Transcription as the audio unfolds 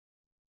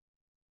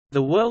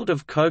The World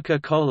of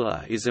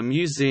Coca-Cola is a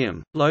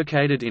museum,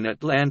 located in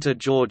Atlanta,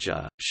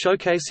 Georgia,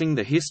 showcasing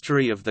the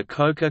history of the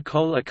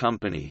Coca-Cola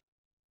Company.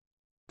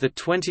 The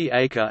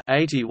 20-acre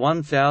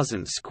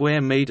 (81,000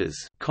 square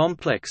meters)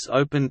 complex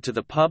opened to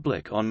the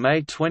public on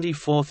May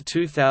 24,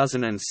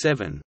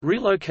 2007,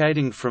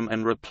 relocating from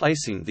and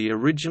replacing the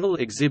original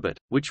exhibit,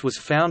 which was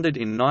founded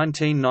in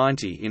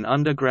 1990 in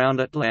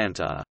underground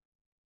Atlanta.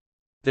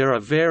 There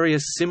are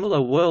various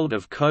similar World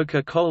of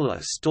Coca-Cola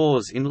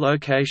stores in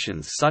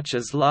locations such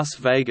as Las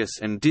Vegas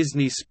and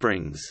Disney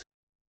Springs.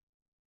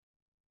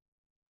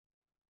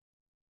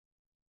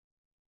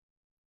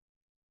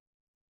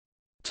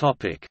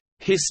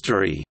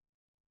 History.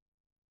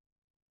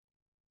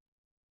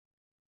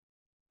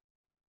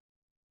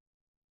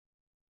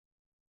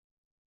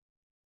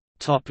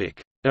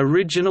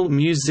 Original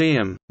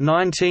museum,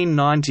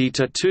 1990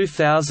 to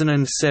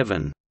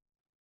 2007.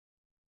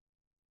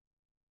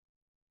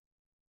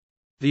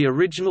 The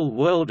original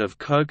World of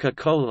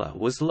Coca-Cola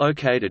was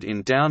located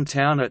in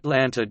downtown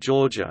Atlanta,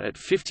 Georgia at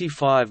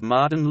 55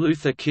 Martin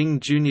Luther King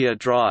Jr.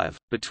 Drive,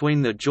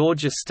 between the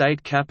Georgia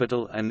State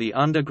Capitol and the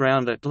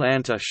underground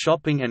Atlanta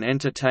Shopping and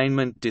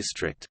Entertainment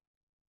District.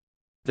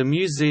 The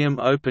museum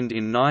opened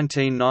in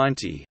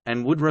 1990,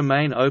 and would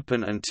remain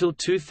open until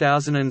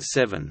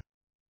 2007.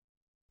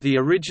 The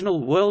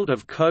original World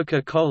of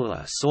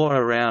Coca-Cola saw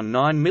around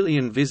 9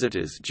 million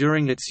visitors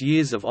during its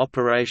years of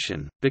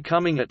operation,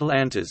 becoming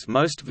Atlanta's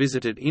most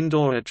visited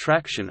indoor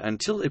attraction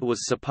until it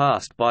was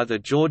surpassed by the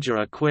Georgia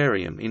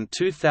Aquarium in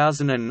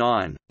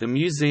 2009. The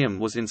museum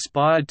was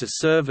inspired to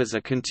serve as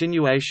a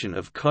continuation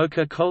of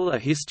Coca-Cola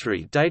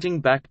history dating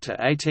back to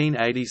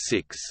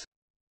 1886.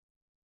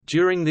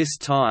 During this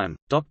time,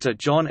 Dr.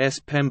 John S.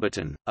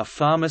 Pemberton, a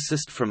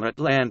pharmacist from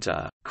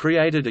Atlanta,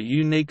 created a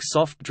unique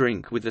soft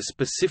drink with a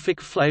specific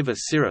flavor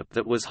syrup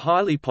that was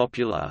highly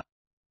popular.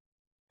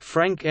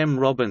 Frank M.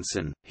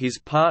 Robinson, his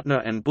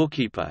partner and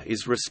bookkeeper,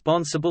 is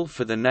responsible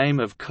for the name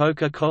of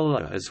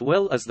Coca-Cola as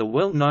well as the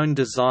well-known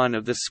design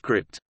of the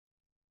script.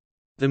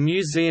 The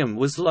museum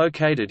was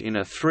located in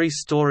a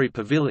 3-story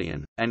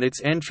pavilion, and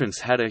its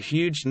entrance had a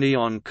huge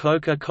neon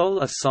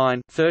Coca-Cola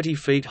sign 30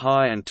 feet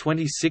high and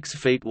 26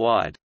 feet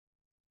wide.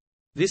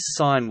 This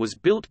sign was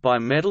built by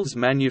Metals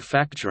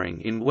Manufacturing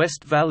in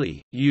West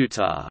Valley,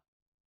 Utah.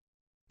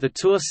 The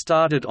tour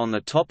started on the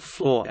top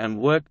floor and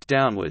worked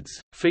downwards,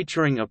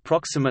 featuring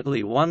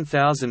approximately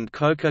 1,000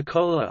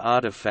 Coca-Cola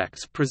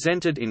artifacts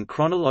presented in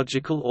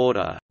chronological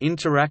order,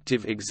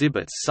 interactive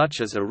exhibits such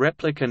as a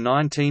replica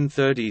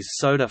 1930s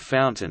soda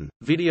fountain,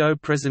 video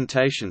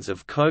presentations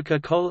of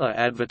Coca-Cola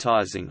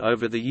advertising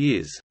over the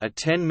years, a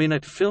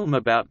 10-minute film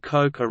about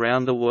Coke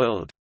around the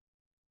world.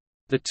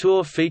 The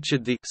tour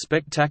featured the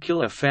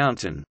Spectacular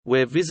Fountain,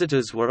 where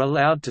visitors were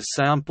allowed to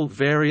sample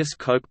various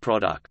Coke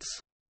products.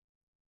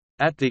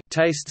 At the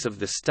Tastes of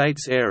the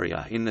States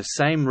area in the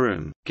same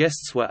room,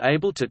 guests were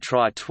able to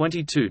try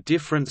 22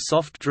 different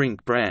soft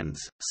drink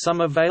brands, some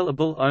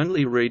available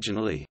only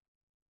regionally.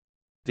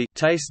 The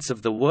Tastes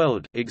of the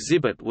World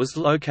exhibit was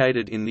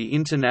located in the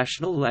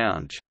International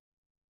Lounge.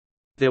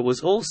 There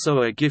was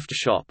also a gift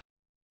shop.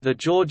 The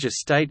Georgia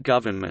state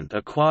government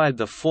acquired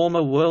the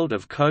former World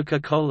of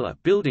Coca-Cola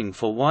building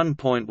for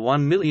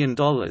 $1.1 million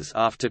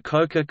after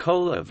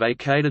Coca-Cola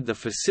vacated the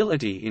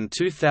facility in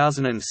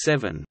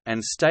 2007,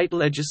 and state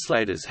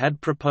legislators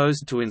had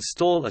proposed to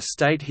install a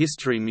state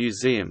history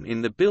museum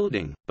in the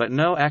building, but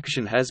no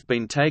action has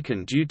been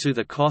taken due to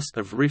the cost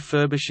of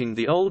refurbishing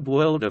the old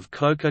World of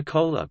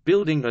Coca-Cola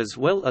building as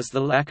well as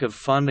the lack of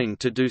funding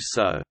to do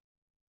so.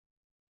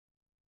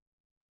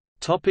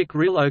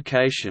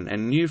 Relocation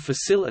and new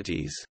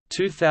facilities.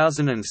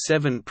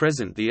 2007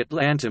 present. The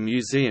Atlanta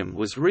Museum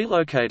was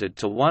relocated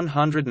to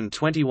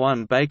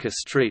 121 Baker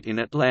Street in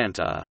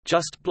Atlanta,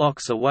 just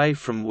blocks away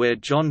from where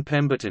John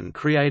Pemberton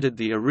created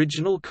the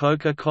original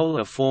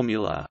Coca-Cola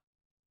formula.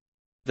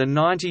 The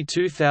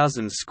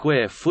 92,000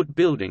 square foot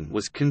building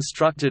was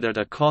constructed at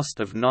a cost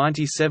of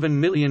 $97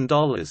 million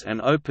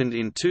and opened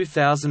in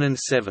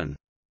 2007.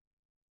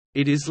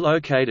 It is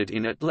located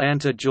in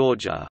Atlanta,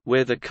 Georgia,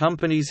 where the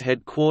company's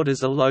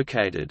headquarters are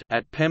located,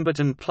 at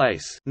Pemberton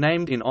Place,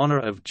 named in honor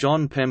of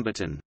John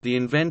Pemberton, the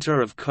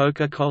inventor of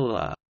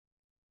Coca-Cola.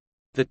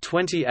 The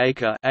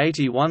 20-acre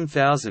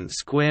 (81,000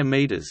 square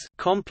meters)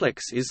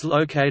 complex is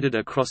located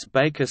across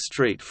Baker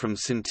Street from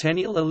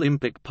Centennial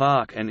Olympic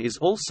Park and is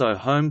also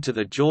home to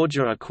the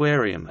Georgia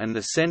Aquarium and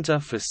the Center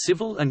for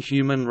Civil and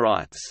Human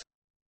Rights.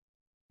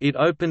 It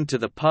opened to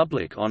the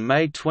public on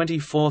May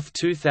 24,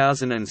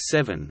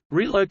 2007,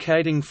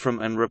 relocating from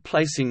and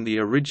replacing the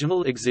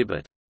original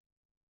exhibit.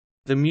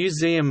 The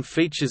museum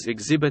features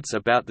exhibits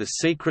about the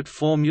secret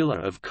formula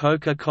of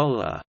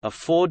Coca-Cola, a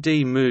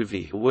 4D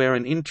movie where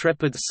an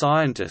intrepid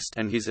scientist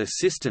and his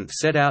assistant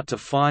set out to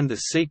find the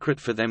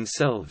secret for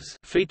themselves,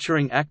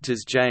 featuring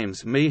actors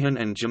James Meehan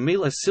and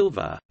Jamila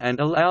Silva, and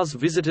allows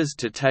visitors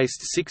to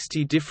taste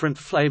 60 different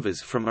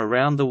flavors from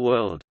around the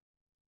world.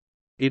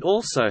 It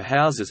also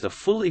houses a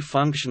fully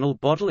functional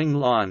bottling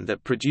line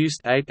that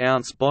produced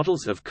 8-ounce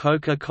bottles of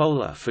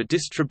Coca-Cola for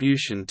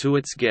distribution to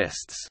its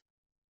guests.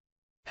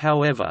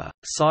 However,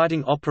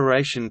 citing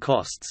operation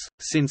costs,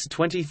 since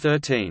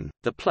 2013,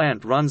 the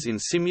plant runs in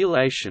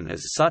simulation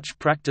as such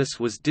practice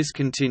was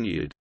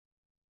discontinued.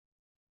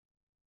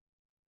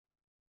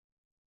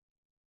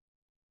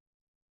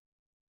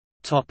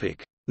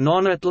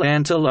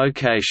 Non-Atlanta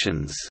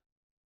locations.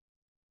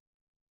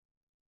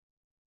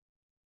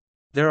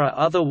 There are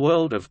other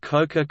World of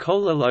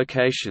Coca-Cola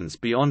locations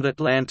beyond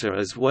Atlanta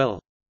as well.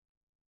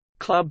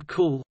 Club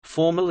Cool,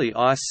 formerly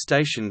Ice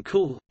Station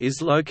Cool,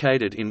 is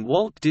located in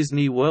Walt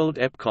Disney World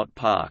Epcot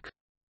Park.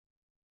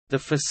 The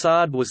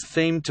facade was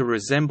themed to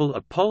resemble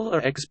a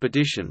polar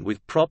expedition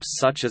with props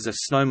such as a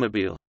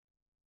snowmobile.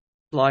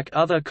 Like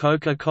other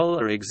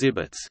Coca-Cola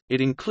exhibits,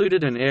 it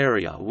included an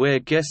area where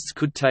guests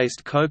could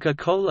taste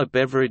Coca-Cola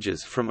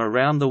beverages from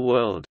around the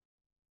world.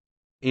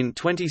 In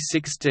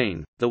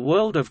 2016, the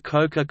World of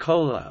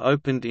Coca-Cola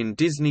opened in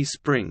Disney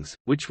Springs,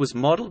 which was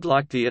modeled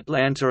like the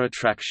Atlanta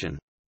attraction.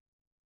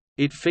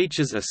 It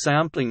features a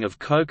sampling of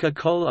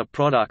Coca-Cola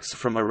products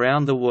from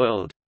around the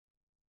world.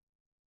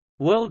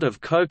 World of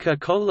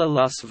Coca-Cola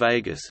Las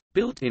Vegas,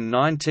 built in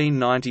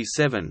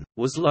 1997,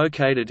 was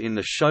located in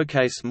the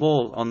Showcase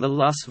Mall on the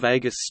Las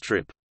Vegas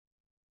Strip.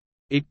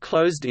 It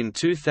closed in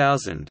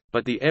 2000,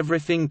 but the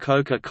Everything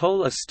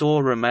Coca-Cola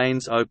store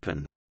remains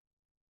open.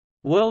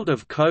 World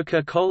of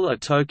Coca-Cola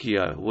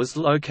Tokyo was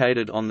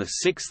located on the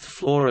 6th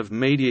floor of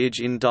Mediage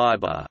in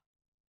Daiba.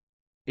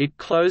 It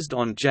closed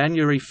on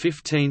January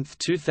 15,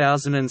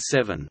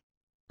 2007.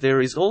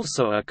 There is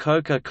also a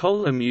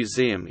Coca-Cola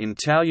museum in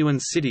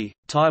Taoyuan City,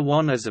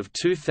 Taiwan as of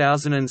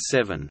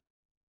 2007.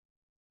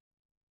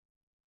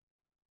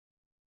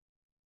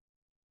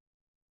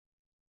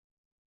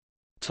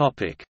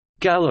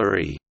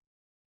 Gallery.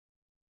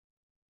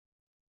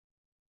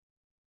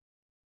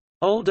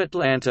 Old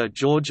Atlanta,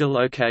 Georgia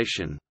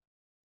location.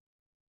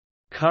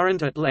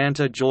 Current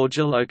Atlanta,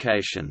 Georgia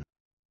location.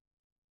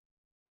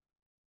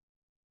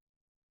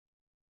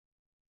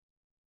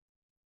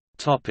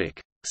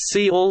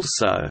 See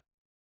also: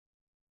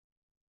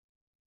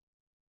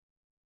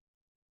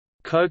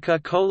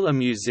 Coca-Cola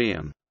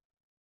Museum,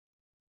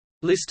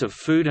 List of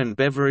food and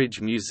beverage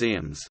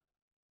museums,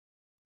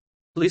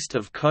 List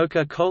of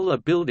Coca-Cola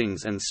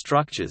buildings and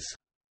structures,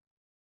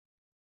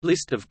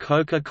 List of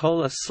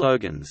Coca-Cola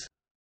slogans.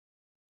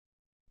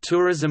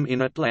 Tourism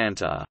in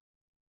Atlanta.